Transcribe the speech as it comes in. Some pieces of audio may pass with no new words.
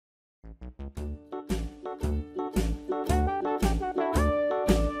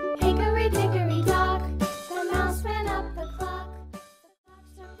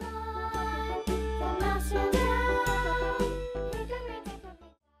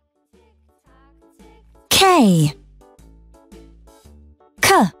K,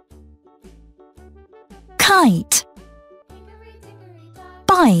 kite,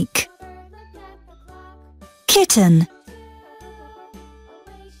 bike, kitten.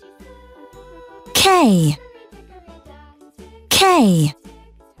 K, kite,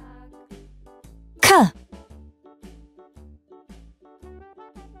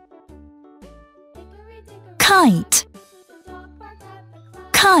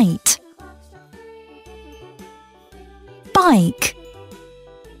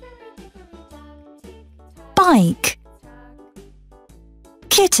 bike,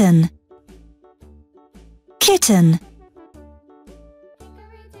 kitten.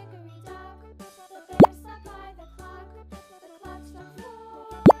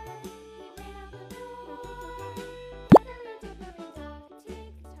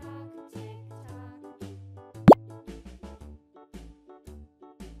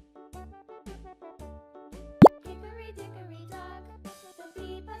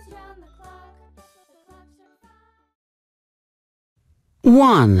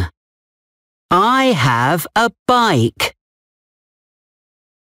 One. I have a bike.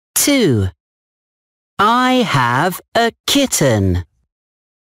 2. I have a kitten.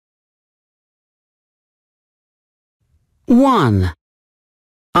 1.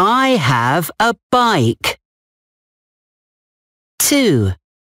 I have a bike. 2.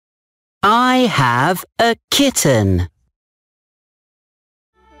 I have a kitten.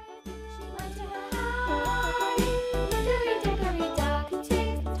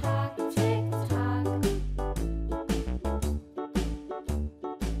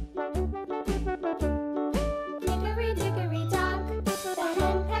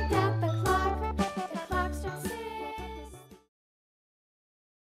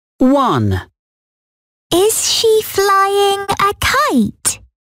 One. Is she flying a kite?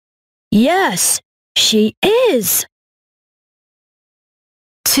 Yes, she is.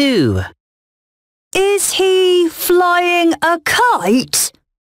 2. Is he flying a kite?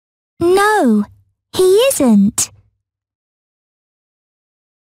 No, he isn't.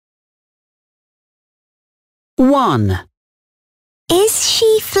 1. Is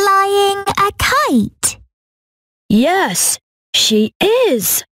she flying a kite? Yes, she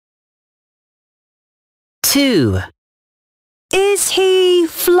is. 2. Is he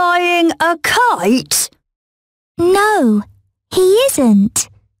flying a kite? No, he isn't.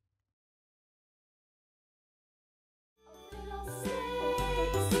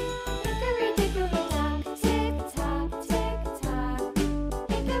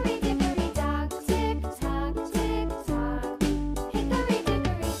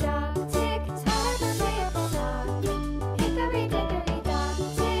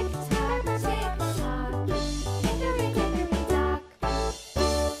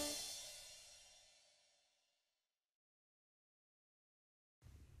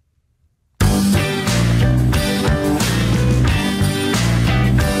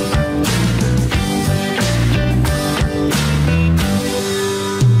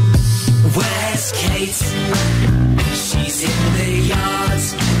 She's in the yard.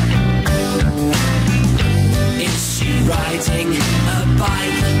 Is she riding a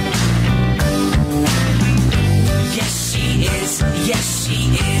bike? Yes, she is. Yes, she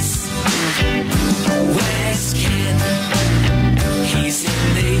is. Where's Ken? He's in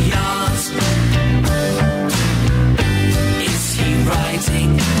the yard. Is he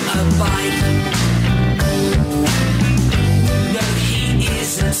riding a bike? No, he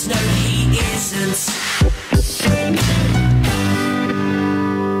isn't. No, he isn't.